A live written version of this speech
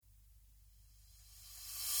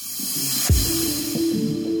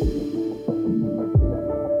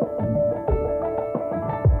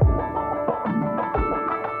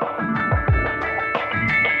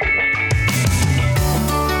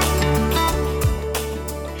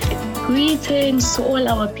Greetings to all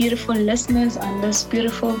our beautiful listeners on this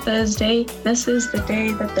beautiful Thursday. This is the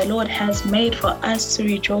day that the Lord has made for us to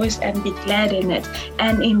rejoice and be glad in it.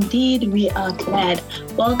 And indeed, we are glad.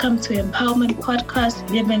 Welcome to Empowerment Podcast,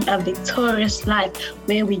 Living a Victorious Life,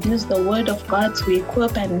 where we use the Word of God to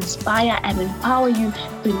equip and inspire and empower you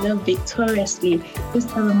to live victoriously.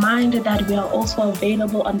 Just a reminder that we are also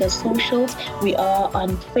available on the socials. We are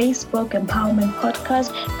on Facebook, Empowerment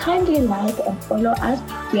Podcast. Kindly like and follow us.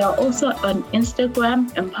 We are also on Instagram,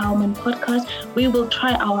 Empowerment Podcast. We will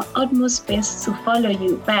try our utmost best to follow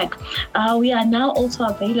you back. We are now also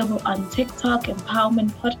available on TikTok,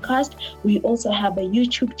 Empowerment Podcast. We also have a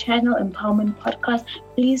YouTube channel, Empowerment Podcast.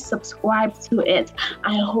 Please subscribe to it.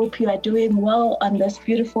 I hope you are doing well on this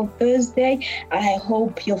beautiful Thursday. I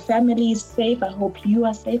hope your family is safe. I hope you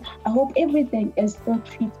are safe. I hope everything is still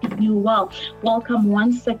treating you well. Welcome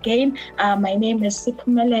once again. My name is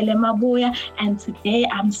Sphumelele Mabuya, and today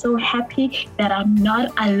I'm so happy that I'm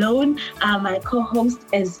not alone. My co-host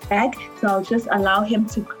is back, so I'll just allow him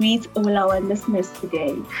to greet all our listeners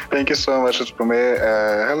today. Thank you so much,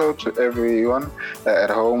 Sphumelele. Hello to everyone at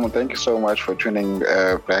home. Thank you so much for tuning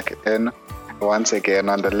back in once again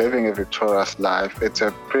on the Living a Victorious Life. It's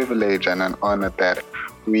a privilege and an honor that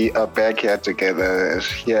we are back here together,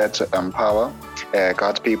 here to empower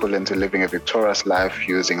God's people into living a victorious life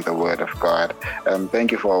using the Word of God.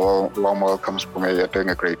 Thank you for a warm welcome, Sphumelele. You're doing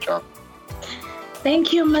a great job.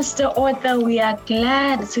 Thank you, Mr. Author. We are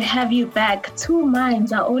glad to have you back. Two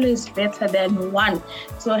minds are always better than one.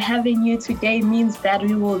 So having you today means that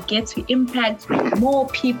we will get to impact more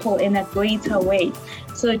people in a greater way.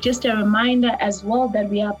 So just a reminder as well that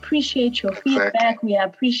we appreciate your feedback. We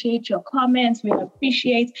appreciate your comments. We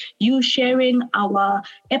appreciate you sharing our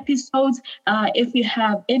episodes. If you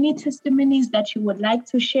have any testimonies that you would like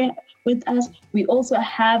to share with us, we also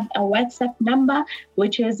have a WhatsApp number,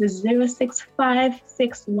 which is 065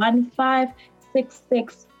 615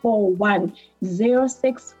 6641.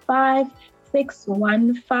 065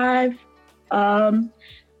 615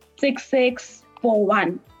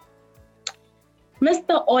 6641.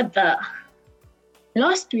 Mr. Author,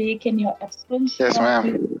 last week in your absence, yes,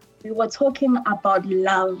 ma'am, we were talking about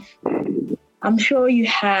love. I'm sure you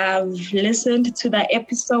have listened to the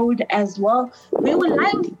episode as well. We would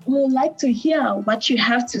like to hear what you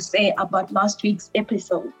have to say about last week's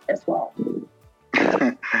episode as well.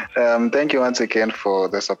 Thank you once again for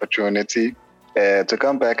this opportunity to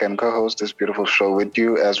come back and co-host this beautiful show with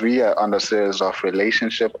you as we are on the series of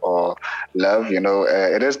relationship or love.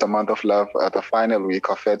 It is the month of love, the final week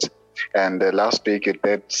of it. And last week you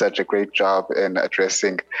did such a great job in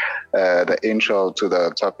addressing the intro to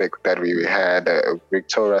the topic that we had,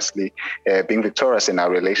 being victorious in our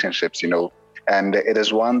relationships, And it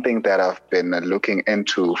is one thing that I've been looking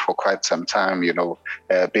into for quite some time,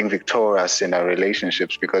 being victorious in our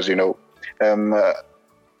relationships, because,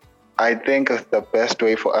 I think the best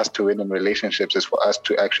way for us to win in relationships is for us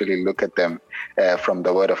to actually look at them from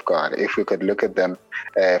the Word of God. If we could look at them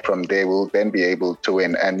from there, we'll then be able to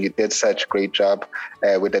win. And you did such a great job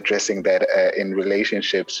with addressing that in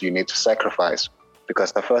relationships, you need to sacrifice.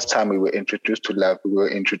 Because the first time we were introduced to love, we were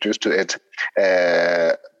introduced to it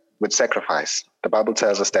with sacrifice. The Bible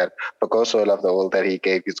tells us that for God so loved the world that he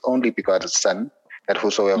gave his only begotten Son, that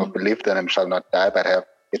whosoever believed in him shall not die but have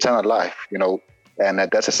eternal life, And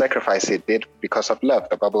that's a sacrifice he did because of love.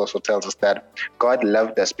 The Bible also tells us that God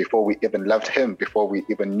loved us before we even loved him, before we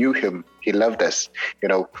even knew him. He loved us,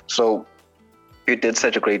 So you did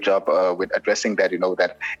such a great job with addressing that,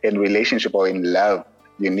 that in relationship or in love,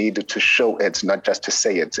 you need to show it, not just to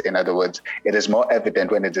say it. In other words, it is more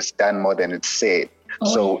evident when it is done more than it's said.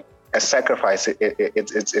 So a sacrifice,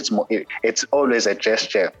 it's always a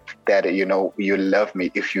gesture that you love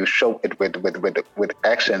me if you show it with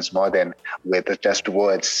actions more than with just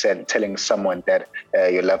words said, telling someone that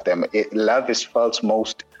you love them. Love is felt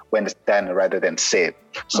most when it's done rather than said.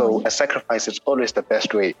 So a sacrifice is always the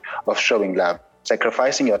best way of showing love.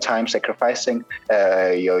 Sacrificing your time, sacrificing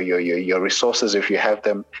your resources if you have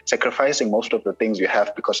them, sacrificing most of the things you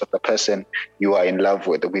have because of the person you are in love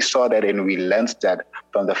with. We saw that and we learned that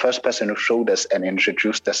from the first person who showed us and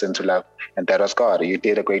introduced us into love, and that was God. You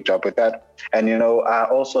did a great job with that. And I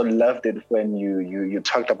also loved it when you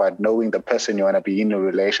talked about knowing the person you want to be in a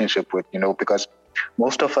relationship with, because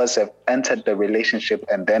Most of us have entered the relationship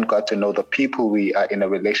and then got to know the people we are in a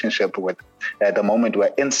relationship with. At the moment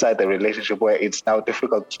we're inside the relationship, where it's now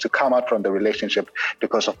difficult to come out from the relationship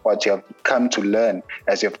because of what you have come to learn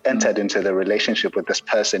as you've entered into the relationship with this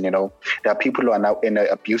person. There are people who are now in an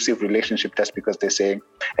abusive relationship just because they say,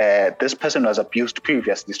 this person was abused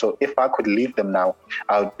previously, so if I could leave them now,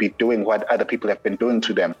 I would be doing what other people have been doing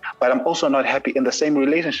to them. But I'm also not happy in the same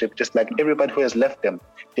relationship, just like everybody who has left them.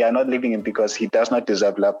 They are not leaving him because he does not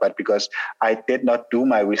deserve love, but because I did not do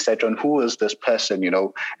my research on who is this person,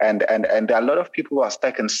 and there are a lot of people who are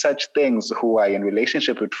stuck in such things, who are in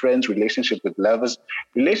relationship with friends, relationship with lovers,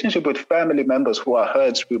 relationship with family members who are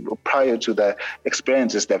hurt prior to the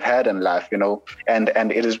experiences they've had in life, and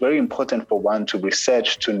it is very important for one to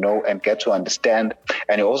research, to know and get to understand.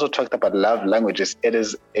 And you also talked about love languages. It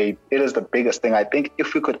is the biggest thing. I think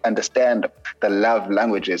if we could understand the love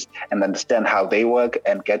languages and understand how they work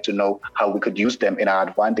and get to know how we could use them in our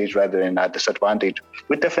advantage rather than our disadvantage,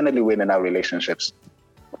 we definitely win in our relationships.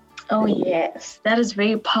 Oh, yes. That is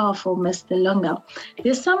very powerful, Mr. Lunga.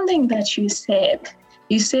 There's something that you said.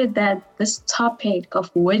 You said that this topic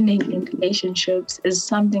of winning in relationships is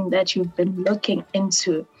something that you've been looking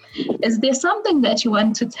into. Is there something that you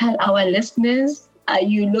want to tell our listeners? Are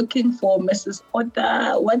you looking for Mrs.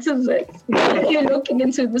 Oda? What is it? Why are you looking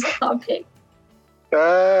into this topic?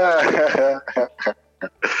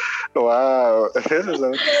 Wow, this is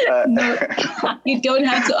no, you don't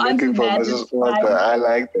have to answer that. Mrs. Oda. I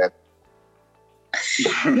like that.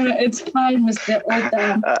 No, it's fine, Mr.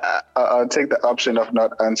 Oda. I'll take the option of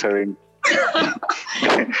not answering.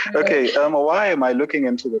 Okay. Why am I looking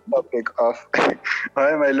into the topic of?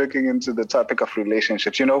 Why am I looking into the topic of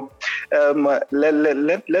relationships? Let's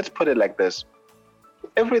put it like this: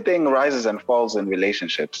 everything rises and falls in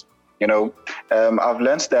relationships. I've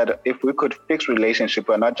learned that if we could fix relationship,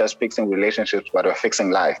 we're not just fixing relationships, but we're fixing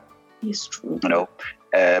life. It's true.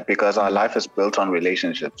 Because our life is built on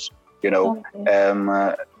relationships.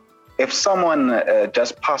 If someone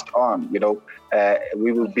just passed on, we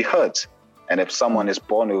will be hurt. And if someone is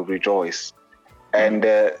born, we will rejoice. And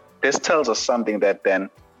this tells us something, that then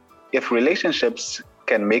if relationships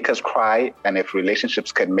can make us cry and if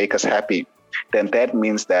relationships can make us happy, then that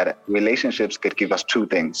means that relationships could give us two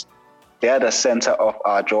things. They are the center of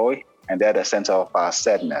our joy and they're the center of our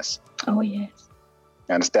sadness. Oh, yes.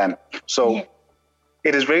 You understand? So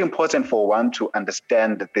It is very important for one to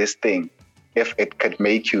understand this thing, if it could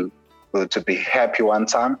make you to be happy one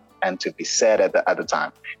time and to be sad at the other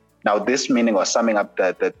time. Now, this meaning, or summing up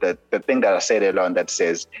the thing that I said earlier on, that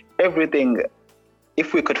says everything,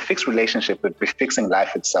 if we could fix relationship, we'd be fixing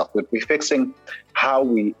life itself. We'd be fixing how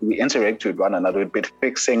we interact with one another. We'd be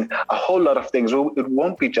fixing a whole lot of things. It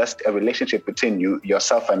won't be just a relationship between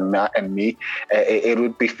yourself and me. It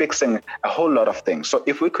would be fixing a whole lot of things. So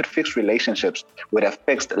if we could fix relationships, we'd have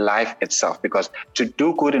fixed life itself. Because to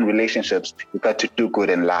do good in relationships, you've got to do good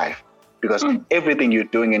in life. Because everything you're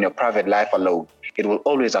doing in your private life alone, it will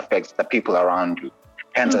always affect the people around you.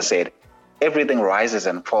 Hence I said, everything rises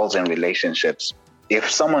and falls in relationships. If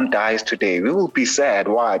someone dies today, we will be sad.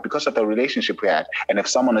 Why? Because of the relationship we had. And if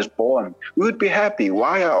someone is born, we would be happy.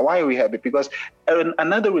 Why are we happy? Because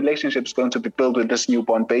another relationship is going to be built with this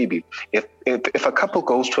newborn baby. If a couple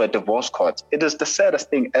goes to a divorce court, it is the saddest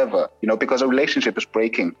thing ever, because a relationship is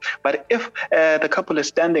breaking. But if the couple is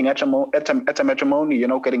standing at a matrimony,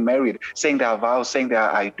 getting married, saying their vows, saying their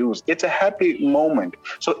I do's, it's a happy moment.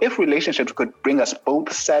 So if relationships could bring us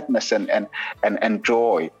both sadness and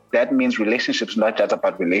joy, that means relationships not just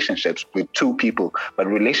about relationships with two people, but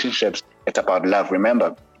relationships, it's about love.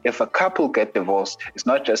 Remember, if a couple get divorced, it's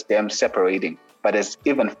not just them separating, but it's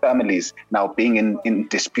even families now being in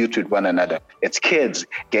dispute with one another. It's kids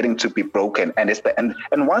getting to be broken. And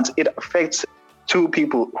and once it affects two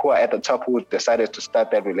people who are at the top who decided to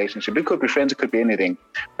start that relationship, it could be friends, it could be anything,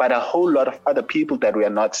 but a whole lot of other people that we are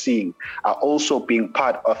not seeing are also being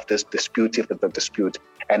part of this dispute, if it's a dispute.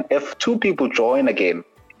 And if two people join again,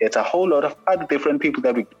 it's a whole lot of other different people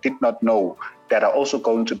that we did not know that are also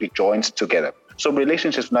going to be joined together. So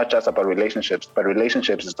relationships, not just about relationships, but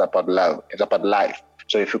relationships is about love. It's about life.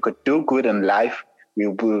 So if we could do good in life, we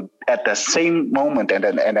will at the same moment and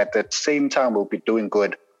at the same time, we'll be doing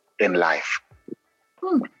good in life.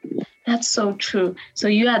 That's so true. So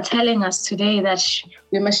you are telling us today that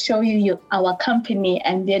we must show you our company,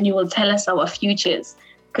 and then you will tell us our futures,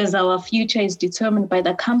 because our future is determined by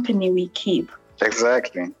the company we keep.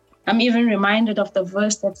 Exactly. I'm even reminded of the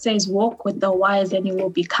verse that says, walk with the wise and you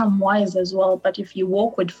will become wise as well. But if you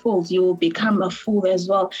walk with fools, you will become a fool as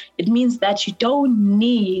well. It means that you don't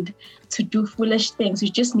need to do foolish things. You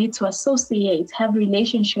just need to associate, have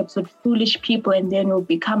relationships with foolish people, and then you'll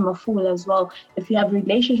become a fool as well. If you have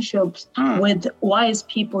relationships with wise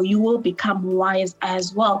people, you will become wise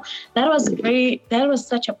as well. That was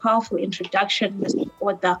such a powerful introduction, Mr.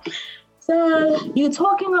 Oda. So you're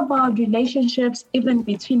talking about relationships even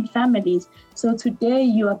between families. So today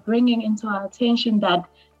you are bringing into our attention that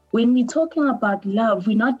when we're talking about love,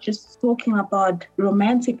 we're not just talking about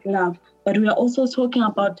romantic love, but we are also talking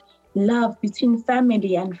about love between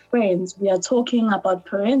family and friends. We are talking about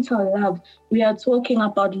parental love. We are talking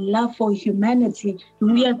about love for humanity.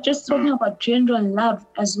 We are just talking about general love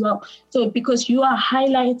as well. So because you are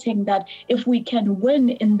highlighting that if we can win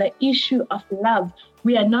in the issue of love,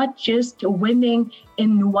 we are not just winning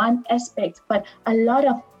in one aspect, but a lot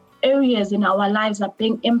of areas in our lives are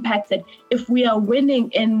being impacted. If we are winning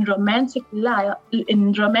in romantic love,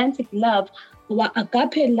 our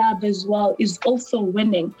agape love as well is also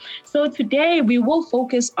winning. So today we will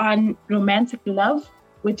focus on romantic love,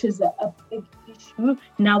 which is a big issue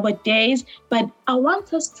nowadays. But I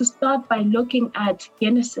want us to start by looking at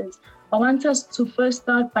Genesis. I want us to first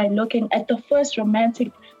start by looking at the first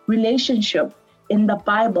romantic relationship in the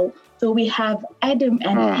Bible. So we have Adam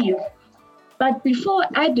and Eve. But before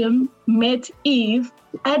Adam met Eve,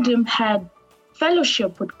 Adam had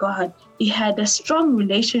fellowship with God. He had a strong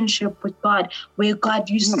relationship with God where God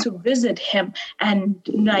used to visit him and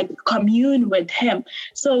commune with him.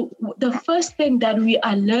 So the first thing that we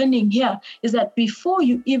are learning here is that before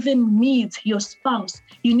you even meet your spouse,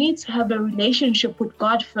 you need to have a relationship with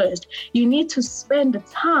God first. You need to spend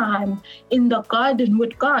time in the garden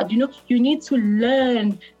with God. You need to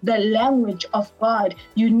learn the language of God.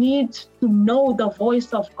 You need to know the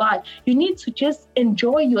voice of God. You need to just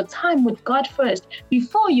enjoy your time with God first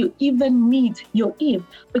before you even meet your Eve,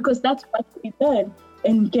 because that's what we learn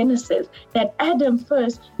in Genesis, that Adam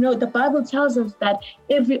first, the Bible tells us that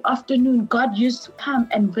every afternoon God used to come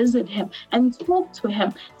and visit him and talk to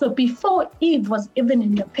him. So before Eve was even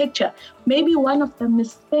in the picture, maybe one of the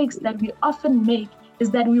mistakes that we often make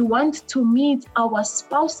is that we want to meet our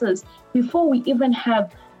spouses before we even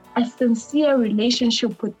have a sincere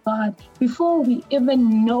relationship with God, before we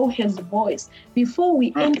even know his voice, before we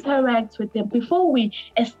interact with him, before we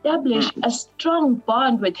establish a strong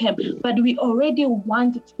bond with him, but we already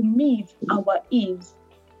want to meet our Eves.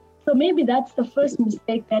 So maybe that's the first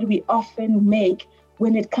mistake that we often make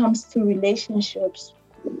when it comes to relationships.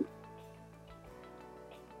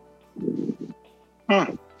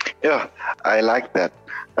 Yeah, I like that.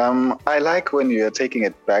 I like when you're taking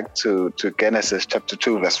it back to Genesis chapter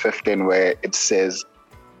 2, verse 15, where it says,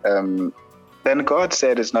 then God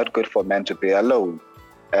said it's not good for man to be alone.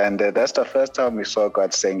 And that's the first time we saw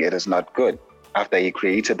God saying it is not good after he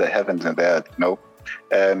created the heavens and the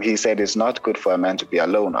earth. He said it's not good for a man to be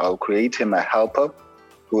alone. I'll create him a helper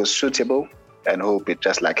who is suitable and who will be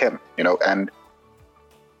just like him, and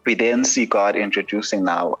we then see God introducing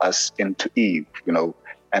now us into Eve,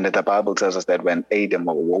 and the Bible tells us that when Adam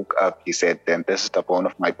woke up, he said, then this is the bone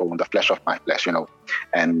of my bone, the flesh of my flesh,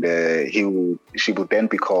 and she will then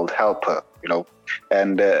be called helper,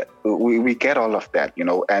 and we get all of that,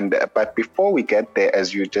 but before we get there,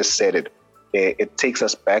 as you just said it takes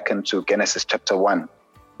us back into Genesis chapter 1,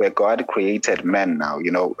 where God created man now,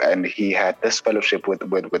 and he had this fellowship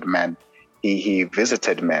with man. He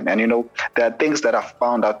visited men. And, there are things that I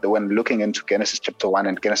found out when looking into Genesis chapter 1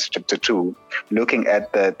 and Genesis chapter 2, looking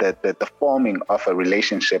at the forming of a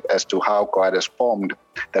relationship as to how God has formed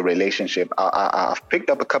the relationship. I've picked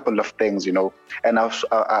up a couple of things, and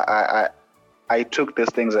I took these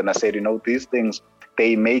things and I said, these things,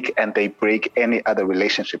 they make and they break any other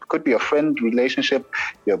relationship. It could be a friend relationship,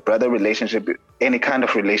 your brother relationship, any kind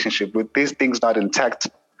of relationship. With these things not intact,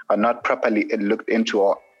 or not properly looked into,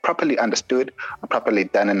 or properly understood, or properly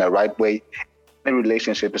done in the right way, the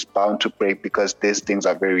relationship is bound to break, because these things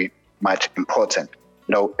are very much important.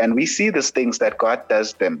 And we see these things that God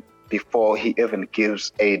does them before he even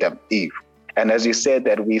gives Adam Eve. And as you said,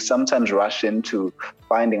 that we sometimes rush into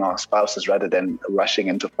finding our spouses rather than rushing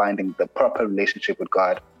into finding the proper relationship with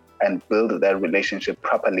God and build that relationship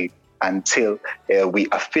properly until we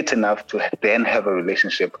are fit enough to then have a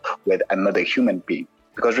relationship with another human being.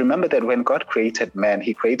 Because remember that when God created man,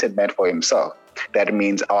 he created man for himself. That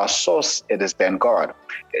means our source, it is then God.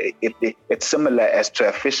 It's similar as to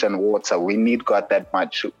a fish and water. We need God that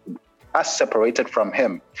much. Us separated from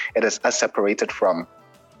him, it is us separated from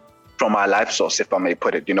from our life source, if I may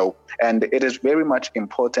put it, and it is very much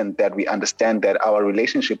important that we understand that our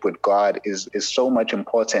relationship with God is so much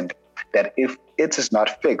important that if it is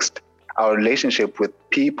not fixed, our relationship with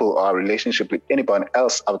people or our relationship with anyone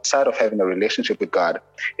else outside of having a relationship with God,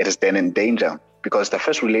 it is then in danger. Because the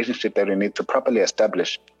first relationship that we need to properly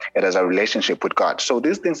establish, it is a relationship with God. So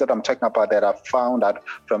these things that I'm talking about that I found out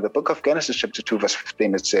from the book of Genesis chapter 2, verse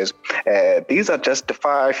 15, it says, these are just the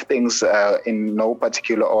 5 things in no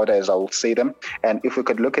particular order as I will say them. And if we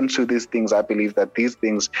could look into these things, I believe that these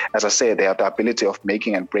things, as I said, they have the ability of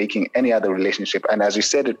making and breaking any other relationship. And as you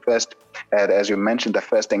said it first, as you mentioned, the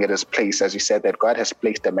first thing it is place, as you said, that God has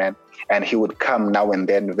placed a man and he would come now and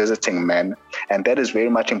then visiting men. And that is very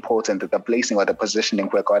much important, that the placing or the positioning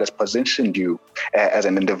where God has positioned you as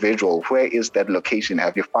an individual. Where is that location?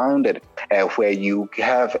 Have you found it where you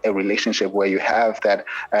have a relationship, where you have that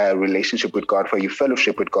relationship with God, where you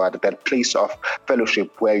fellowship with God, that place of fellowship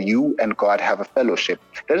where you and God have a fellowship?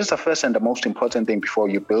 That is the first and the most important thing before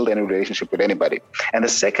you build any relationship with anybody. And the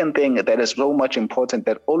second thing that is so much important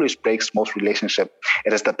that always breaks most relationship,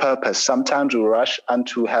 it is the purpose. Sometimes we rush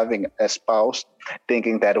into having a spouse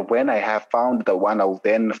thinking that when I have found the one, I'll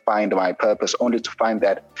then find my purpose, only to find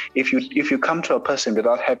that if you come to a person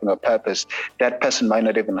without having a purpose, that person might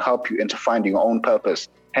not even help you into finding your own purpose.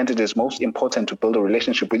 Hence, it is most important to build a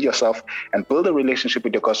relationship with yourself and build a relationship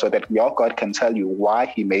with your God so that your God can tell you why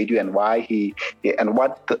he made you and why and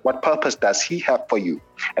what purpose does he have for you.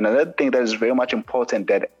 And another thing that is very much important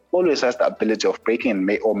that always has the ability of breaking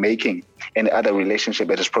or making any other relationship,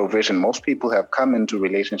 it is provision. Most people have come into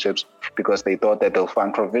relationships because they thought that they'll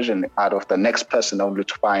find provision out of the next person, only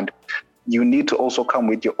to find you need to also come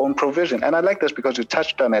with your own provision. And I like this because you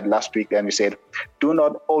touched on it last week and you said, do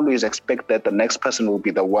not always expect that the next person will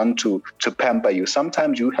be the one to pamper you.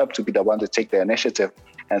 Sometimes you have to be the one to take the initiative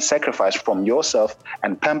and sacrifice from yourself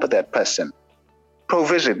and pamper that person.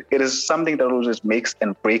 Provision, it is something that always makes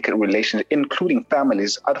and break a relationship, including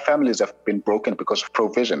families. Other families have been broken because of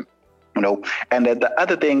provision, And the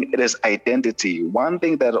other thing, it is identity. One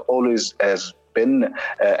thing that always has been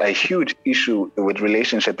a huge issue with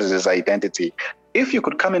relationships is identity. If you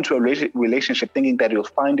could come into a relationship thinking that you'll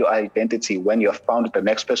find your identity when you have found the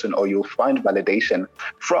next person, or you'll find validation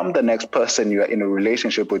from the next person you are in a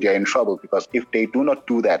relationship with, you're in trouble. Because if they do not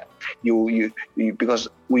do that, because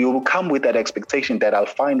we will come with that expectation that I'll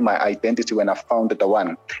find my identity when I've found the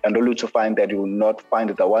one, and only to find that you will not find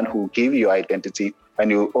the one who will give you identity,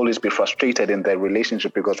 and you'll always be frustrated in the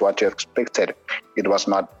relationship because what you expected,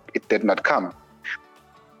 it did not come.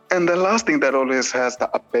 And the last thing that always has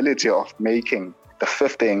the ability of making, the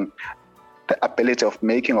fifth thing, the ability of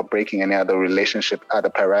making or breaking any other relationship are the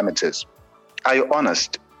parameters. Are you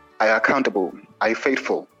honest? Are you accountable? Are you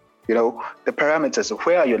faithful? The parameters,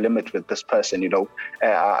 where are your limits with this person?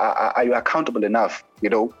 Are you accountable enough?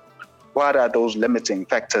 What are those limiting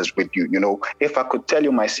factors with you? If I could tell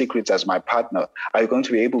you my secrets as my partner, are you going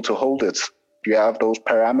to be able to hold it? Do you have those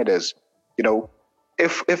parameters?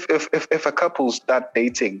 If a couple start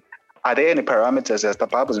dating, are there any parameters, as the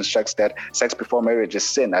Bible instructs that sex before marriage is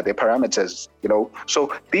sin? Are there parameters?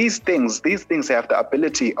 So these things have the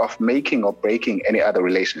ability of making or breaking any other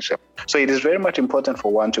relationship. So it is very much important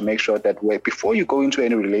for one to make sure that before you go into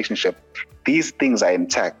any relationship, these things are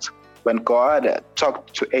intact. When God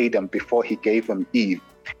talked to Adam before he gave him Eve,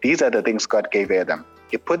 these are the things God gave Adam.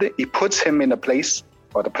 He puts him in a place,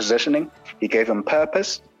 or the positioning. He gave him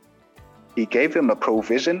purpose. He gave him a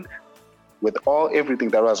provision with everything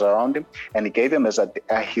that was around him, and he gave him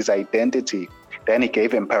his identity. Then he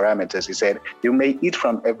gave him parameters. He said, you may eat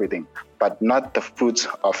from everything, but not the fruits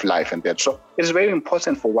of life and death. So it is very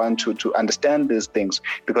important for one to understand these things,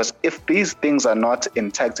 because if these things are not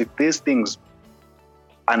intact, if these things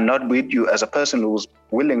are not with you as a person who's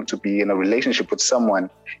willing to be in a relationship with someone,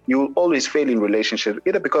 you will always fail in relationship,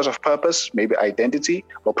 either because of purpose, maybe identity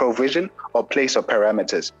or provision, or place or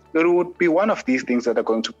parameters. It would be one of these things that are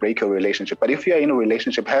going to break a relationship. But if you are in a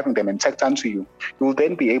relationship, having them intact unto you, you will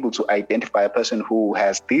then be able to identify a person who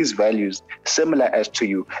has these values similar as to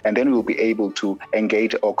you, and then we'll be able to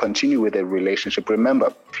engage or continue with a relationship.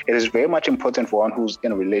 Remember, it is very much important for one who's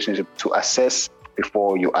in a relationship to assess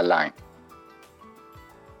before you align.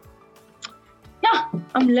 Yeah,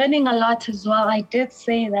 I'm learning a lot as well. I did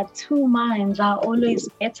say that 2 minds are always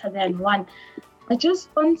better than one. I just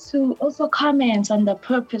want to also comment on the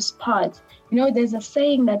purpose part. There's a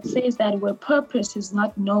saying that says that where purpose is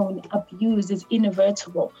not known, abuse is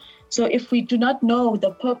inevitable. So if we do not know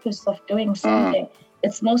the purpose of doing something,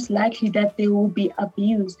 it's most likely that there will be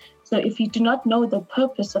abuse. So if you do not know the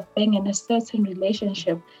purpose of being in a certain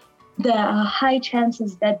relationship, there are high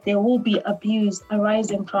chances that there will be abuse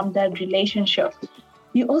arising from that relationship.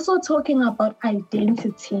 You're also talking about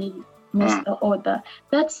identity, Mr. Author.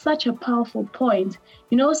 That's such a powerful point.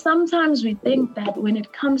 Sometimes we think that when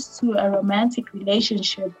it comes to a romantic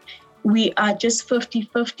relationship, we are just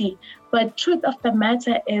 50-50. But truth of the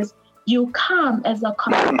matter is, you come as a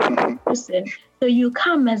complete person. So you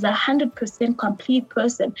come as 100% complete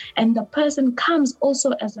person, and the person comes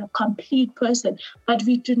also as a complete person. But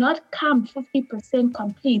we do not come 50%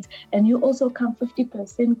 complete, and you also come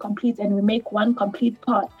 50% complete, and we make one complete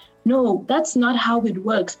part. No, that's not how it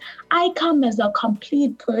works. I come as a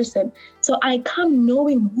complete person. So I come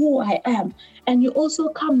knowing who I am, and you also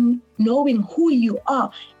come knowing who you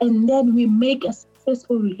are, and then we make a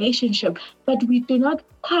successful relationship. But we do not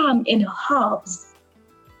come in halves.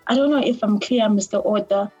 I don't know if I'm clear, Mr.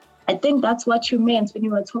 Author. I think that's what you meant when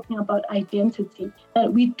you were talking about identity.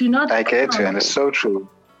 That we do not I get you, and it's so true.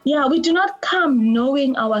 Yeah, we do not come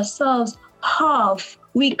knowing ourselves half.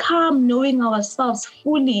 We come knowing ourselves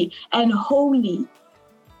fully and wholly.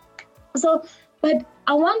 So, but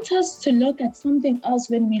I want us to look at something else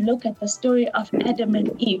when we look at the story of Adam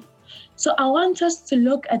and Eve. So I want us to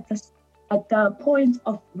look at the point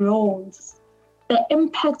of roles. The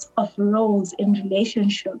impact of roles in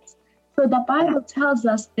relationships. So the Bible tells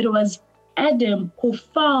us it was Adam who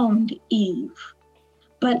found Eve,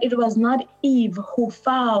 but it was not Eve who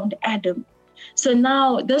found Adam. So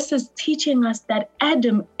now this is teaching us that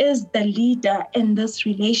Adam is the leader in this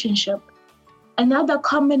relationship. Another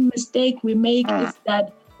common mistake we make is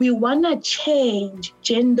that we want to change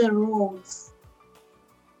gender roles.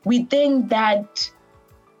 We think that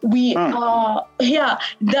we are,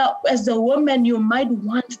 as a woman, you might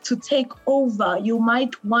want to take over. You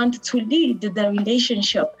might want to lead the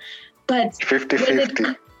relationship. But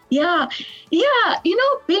 50-50.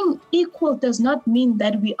 Being equal does not mean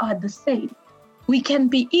that we are the same. We can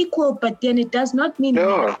be equal, but then it does not mean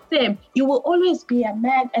we're the same. You will always be a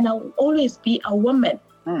man and I will always be a woman.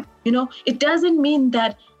 It doesn't mean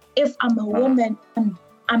that if I'm a woman,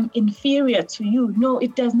 I'm inferior to you. No,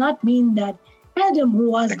 it does not mean that. Adam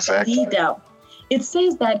was the leader. It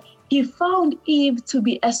says that he found Eve to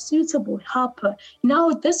be a suitable helper. Now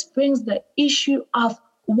this brings the issue of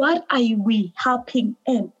what are we helping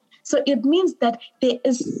in? So it means that there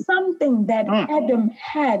is something that Adam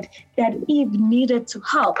had that Eve needed to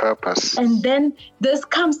help. Purpose. And then this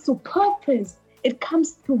comes to purpose. It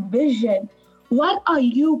comes to vision. What are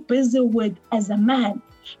you busy with as a man?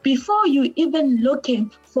 Before you even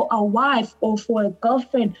looking for a wife or for a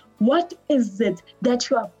girlfriend, what is it that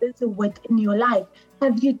you are busy with in your life?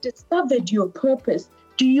 Have you discovered your purpose?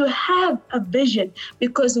 Do you have a vision?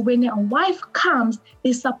 Because when a wife comes,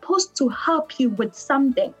 they're supposed to help you with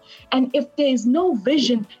something. And if there is no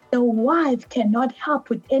vision, the wife cannot help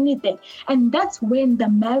with anything. And that's when the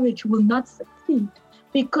marriage will not succeed.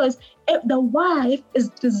 Because if the wife is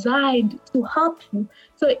designed to help you,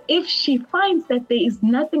 so if she finds that there is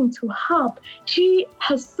nothing to help, she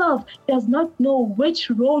herself does not know which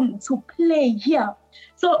role to play here.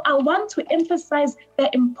 So I want to emphasize the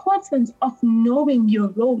importance of knowing your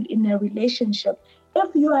role in a relationship.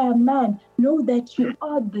 If you are a man, know that you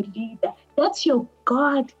are the leader. That's your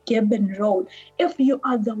God-given role. If you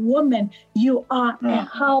are the woman, you are a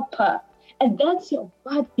helper. And that's your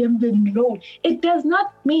God-given role. It does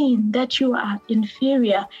not mean that you are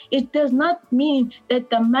inferior. It does not mean that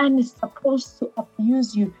the man is supposed to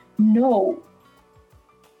abuse you. No.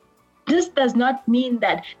 This does not mean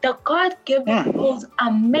that. The God-given roles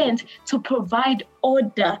are meant to provide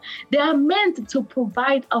order. They are meant to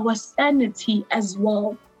provide our sanity as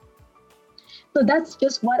well. So that's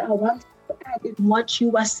just what I want to add in what you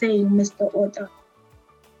were saying, Mr. Author.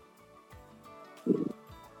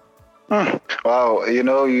 Wow,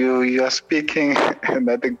 you are speaking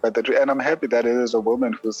nothing but the truth. And I'm happy that it is a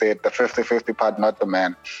woman who said the 50-50 part, not the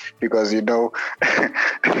man. Because, and,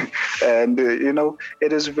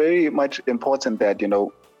 it is very much important that,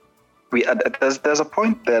 there's a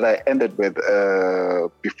point that I ended with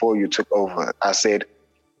before you took over. I said,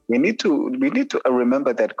 we need to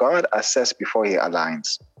remember that God assesses before he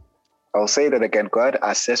aligns. I'll say that again, God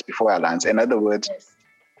assesses before he aligns. In other words,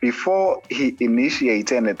 before he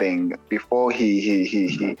initiates anything, before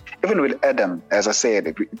he even with Adam, as I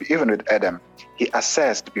said, even with Adam, he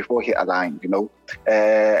assessed before he aligned,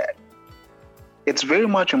 It's very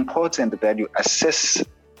much important that you assess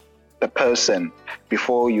the person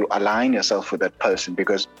before you align yourself with that person,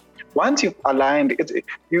 because once you've aligned,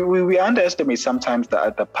 we underestimate sometimes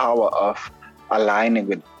the power of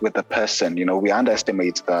aligning with the person. We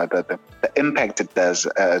underestimate the impact it does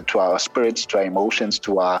to our spirits, to our emotions,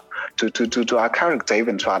 to our character,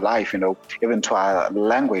 even to our life, even to our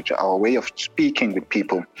language, our way of speaking with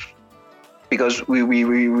people. Because we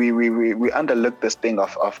underlook this thing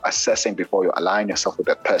of assessing before you align yourself with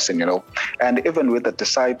that person, And even with the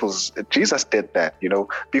disciples, Jesus did that,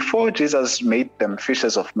 Before Jesus made them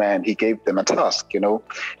fishers of men, he gave them a task,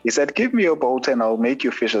 He said, give me your boat and I'll make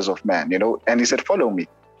you fishers of men, And he said, follow me.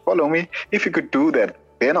 If you could do that,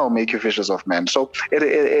 then I'll make you fishers of men. So it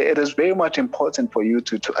is very much important for you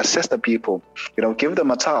to assess the people, give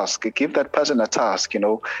them a task, give that person a task,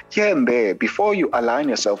 here and there, before you align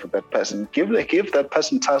yourself with that person, give that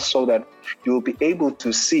person tasks so that you will be able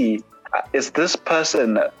to see, is this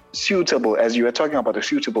person suitable, as you were talking about a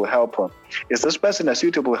suitable helper? Is this person a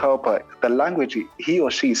suitable helper? The language he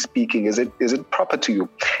or she is speaking, is it proper to you?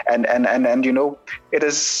 And it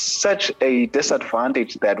is such a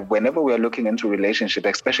disadvantage that whenever we are looking into relationship,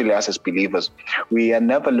 especially us as believers, we are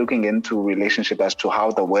never looking into relationship as to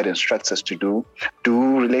how the word instructs us to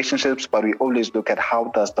do relationships, but we always look at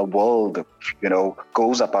how does the world,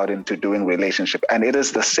 goes about into doing relationship. And it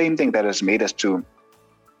is the same thing that has made us to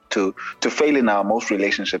fail in our most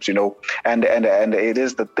relationships, and it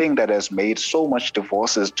is the thing that has made so much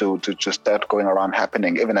divorces to start going around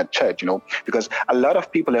happening, even at church, because a lot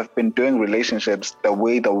of people have been doing relationships the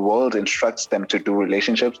way the world instructs them to do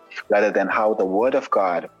relationships, rather than how the Word of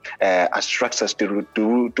God instructs us to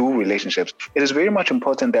do relationships. It is very much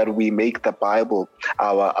important that we make the Bible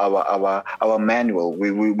our manual.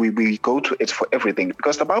 We go to it for everything,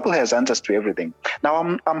 because the Bible has answers to everything.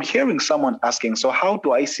 Now I'm hearing someone asking, so how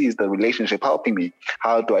do I see is the relationship helping me?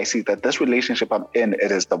 How do I see that this relationship I'm in,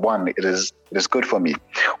 it is the one, it is good for me?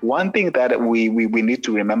 One thing that we need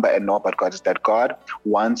to remember and know about God is that God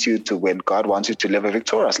wants you to win. God wants you to live a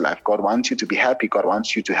victorious life. God wants you to be happy. God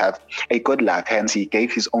wants you to have a good life. Hence, he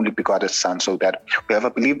gave his only begotten Son, so that whoever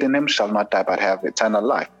believed in him shall not die but have eternal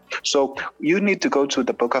life. So you need to go to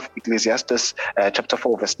the book of Ecclesiastes, chapter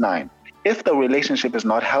 4, verse 9. If the relationship is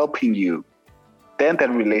not helping you, then that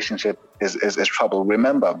relationship is trouble.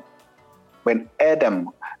 Remember, when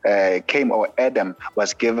Adam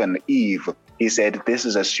was given Eve, he said, this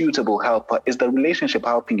is a suitable helper. Is the relationship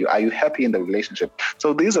helping you? Are you happy in the relationship?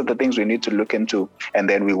 So these are the things we need to look into, and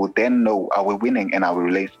then we will then know, are we winning in our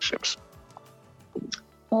relationships?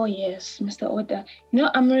 Oh, yes, Mr. Oda.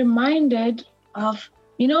 I'm reminded of,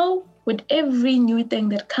 with every new thing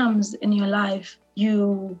that comes in your life,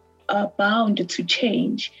 you are bound to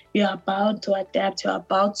change. You are bound to adapt. You are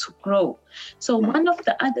bound to grow. So one of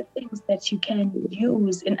the other things that you can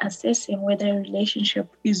use in assessing whether a relationship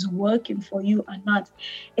is working for you or not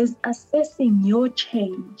is assessing your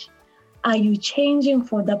change. Are you changing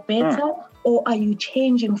for the better or are you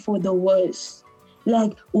changing for the worse?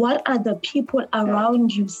 Like, what are the people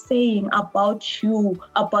around you saying about you,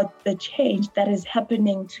 about the change that is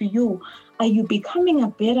happening to you? Are you becoming a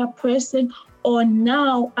better person? Or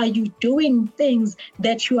now are you doing things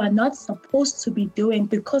that you are not supposed to be doing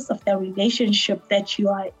because of the relationship that you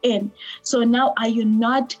are in? So now are you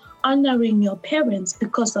not honoring your parents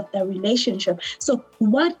because of the relationship? So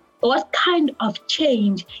what kind of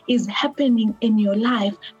change is happening in your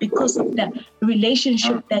life because of the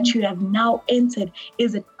relationship that you have now entered?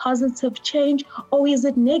 Is it positive change or is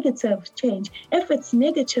it negative change? If it's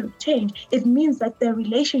negative change, it means that the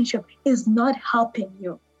relationship is not helping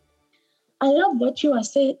you. I love what you are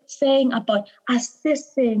saying about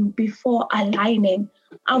assessing before aligning.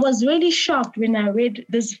 I was really shocked when I read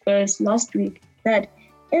this verse last week that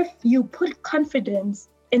if you put confidence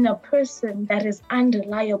in a person that is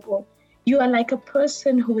unreliable, you are like a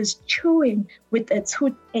person who is chewing with a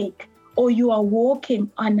toothache, or you are walking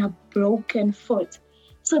on a broken foot.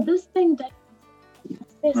 So this thing that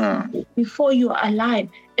assessing before you align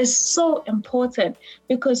is so important,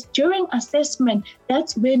 because during assessment,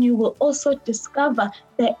 that's when you will also discover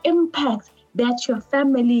the impact that your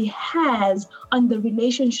family has on the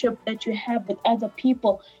relationship that you have with other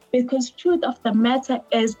people. Because truth of the matter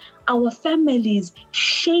is, our families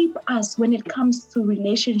shape us when it comes to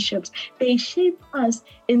relationships. They shape us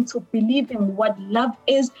into believing what love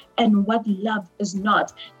is and what love is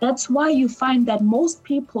not. That's why you find that most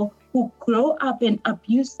people who grow up in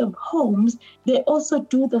abusive homes, they also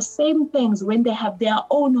do the same things when they have their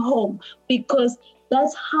own home, because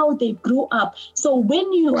that's how they grew up. So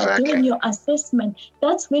when you are doing your assessment,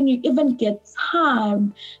 that's when you even get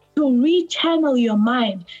time to rechannel your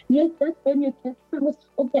mind. That's when you get time.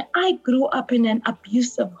 Okay, I grew up in an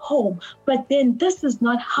abusive home, but then this is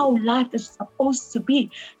not how life is supposed to be.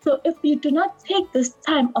 So if you do not take this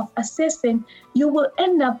time of assessing, you will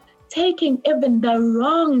end up taking even the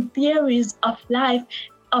wrong theories of life,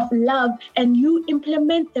 of love, and you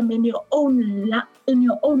implement them in your own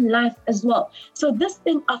life as well. So this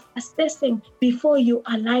thing of assessing before you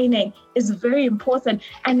aligning is very important,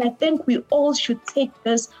 and I think we all should take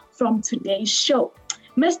this from today's show.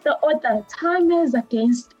 Mr. Oda, time is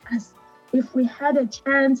against us. If we had a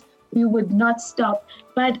chance, we would not stop.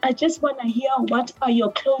 But I just want to hear, what are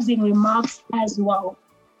your closing remarks as well?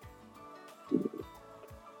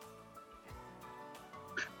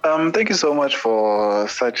 Thank you so much for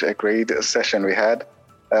such a great session we had.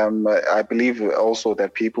 I believe also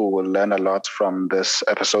that people will learn a lot from this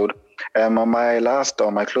episode.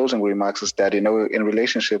 My closing remarks is that, in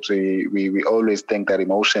relationships, we always think that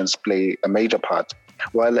emotions play a major part.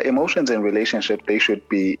 While emotions in relationship, they should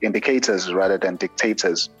be indicators rather than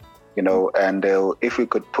dictators, and if we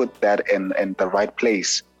could put that in the right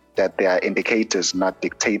place, that they are indicators, not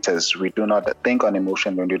dictators. We do not think on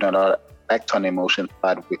emotion, we do not act on emotions,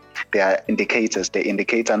 but they are indicators. They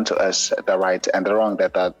indicate unto us the right and the wrong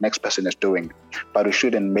that the next person is doing, but we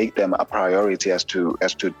shouldn't make them a priority as to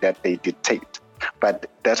that they dictate. But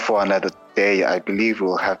that's for another day. I believe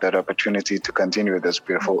we'll have that opportunity to continue this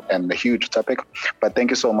beautiful and huge topic. But thank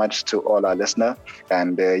you so much to all our listeners.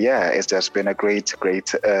 And it's just been a great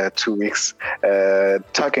 2 weeks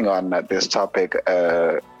talking on this topic,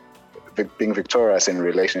 being victorious in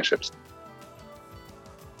relationships.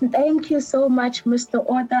 Thank you so much, Mr.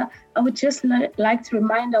 Oda. I would just like to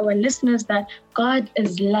remind our listeners that God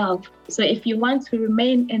is love. So if you want to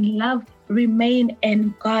remain in love, remain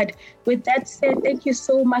in God. With that said, thank you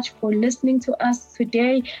so much for listening to us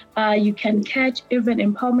today. You can catch Even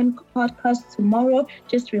Empowerment Podcast tomorrow.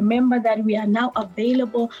 Just remember that we are now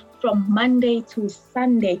available from Monday to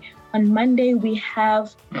Sunday. On Monday, we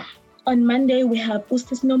have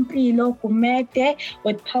Ustis Nomprilo Kumete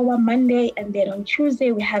with Power Monday, and then on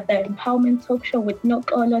Tuesday we have the Empowerment Talk Show with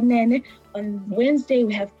Nokolo Nene. On Wednesday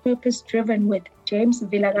we have Purpose Driven with James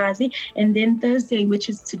Villagazi, and then Thursday, which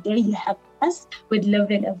is today, you have us with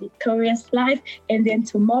Living a Victorious Life, and then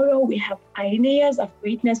tomorrow we have Pioneers of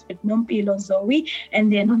Greatness with Nompilo Zoe,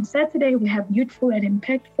 and then on Saturday we have Youthful and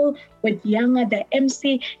Impactful with Younger the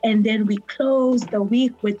MC, and then we close the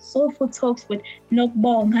week with Soulful Talks with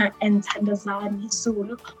Nokbonga and Tandazani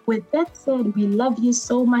Zulu. With that said, we love you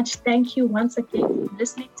so much. Thank you once again for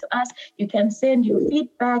listening to us. You can send your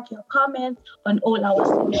feedback, your comments on all our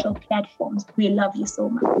social platforms. We love you so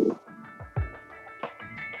much.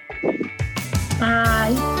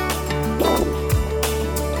 Bye.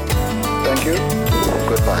 Thank you.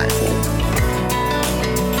 Goodbye.